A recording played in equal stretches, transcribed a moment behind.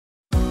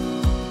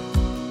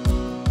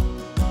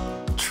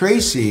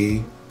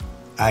Tracy,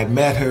 I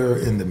met her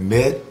in the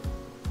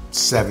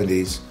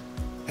mid-70s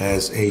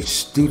as a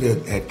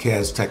student at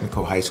Cass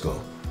Technical High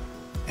School.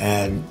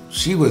 And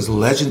she was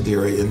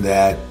legendary in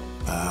that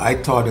I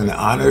taught in the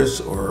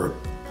honors or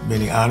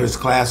many honors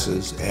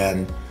classes,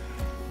 and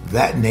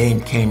that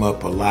name came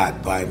up a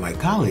lot by my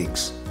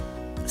colleagues.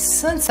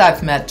 Since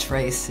I've met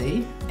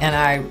Tracy, and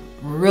I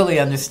really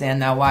understand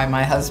now why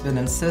my husband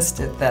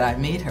insisted that I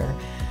meet her,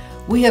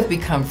 we have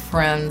become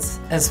friends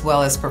as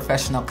well as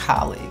professional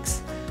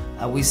colleagues.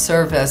 We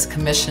serve as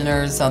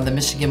commissioners on the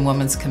Michigan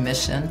Women's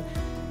Commission,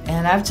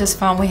 and I've just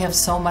found we have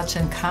so much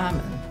in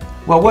common.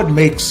 Well, what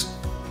makes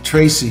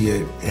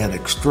Tracy an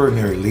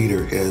extraordinary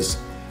leader is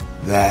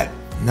that,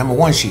 number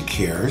one, she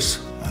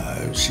cares,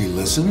 she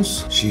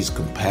listens, she's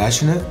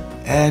compassionate,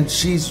 and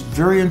she's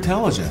very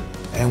intelligent.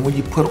 And when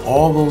you put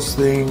all those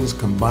things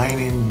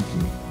combining,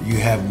 you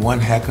have one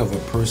heck of a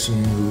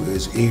person who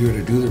is eager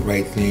to do the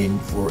right thing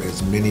for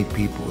as many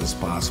people as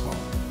possible.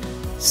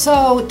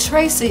 So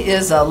Tracy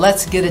is a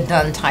let's get it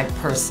done type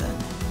person.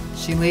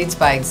 She leads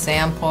by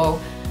example.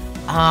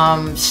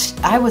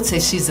 I would say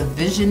she's a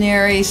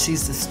visionary,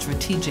 she's a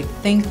strategic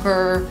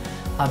thinker.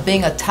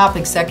 Being a top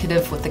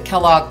executive with the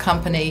Kellogg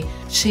company,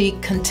 she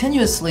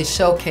continuously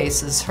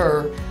showcases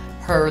her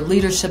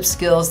leadership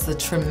skills, the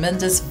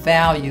tremendous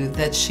value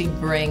that she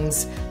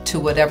brings to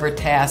whatever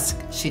task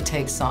she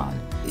takes on.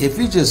 If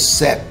you just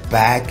sat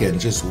back and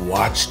just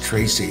watch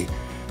Tracy,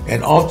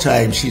 and all the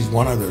time she's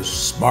one of the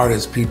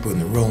smartest people in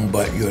the room,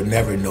 but you'll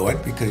never know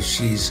it because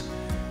she's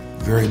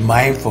very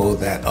mindful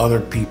that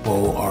other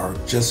people are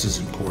just as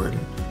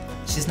important.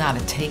 She's not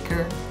a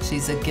taker,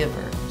 she's a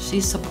giver. She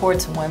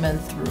supports women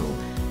through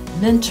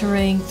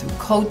mentoring, through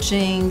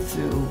coaching,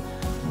 through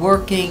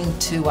working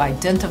to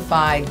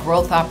identify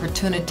growth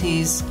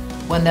opportunities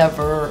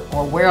whenever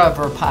or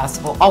wherever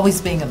possible,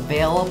 always being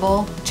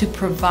available to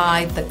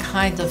provide the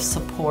kind of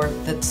support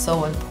that's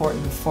so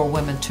important for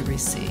women to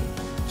receive.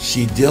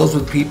 She deals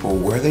with people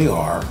where they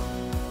are,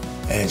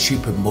 and she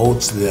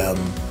promotes them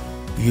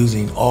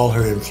using all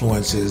her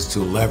influences to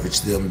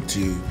leverage them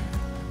to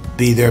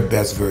be their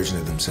best version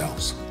of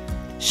themselves.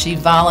 She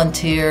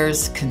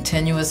volunteers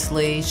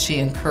continuously. She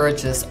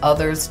encourages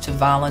others to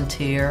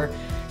volunteer.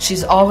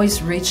 She's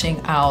always reaching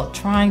out,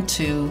 trying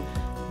to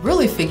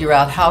really figure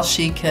out how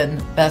she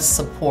can best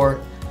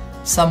support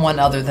someone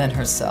other than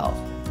herself.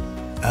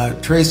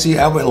 Tracy,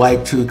 I would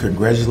like to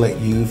congratulate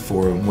you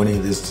for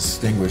winning this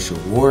distinguished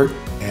award.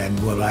 And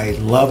what I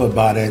love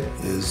about it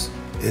is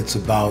it's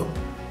about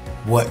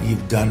what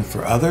you've done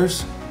for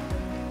others.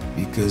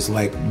 Because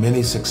like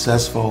many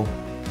successful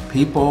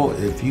people,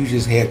 if you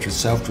just had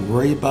yourself to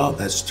worry about,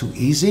 that's too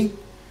easy.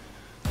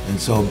 And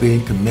so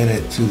being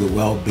committed to the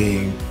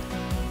well-being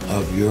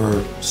of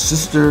your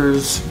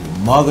sisters, your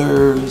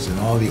mothers, and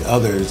all the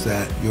others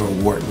that your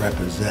award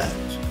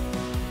represents.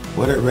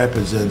 What it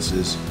represents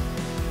is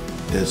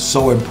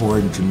so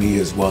important to me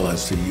as well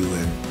as to you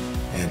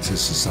and to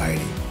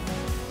society.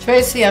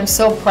 Tracy, I'm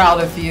so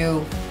proud of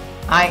you.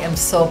 I am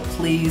so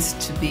pleased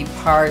to be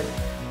part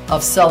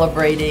of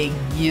celebrating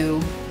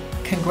you.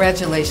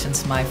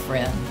 Congratulations, my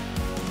friend.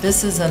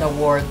 This is an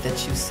award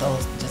that you so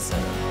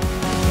deserve.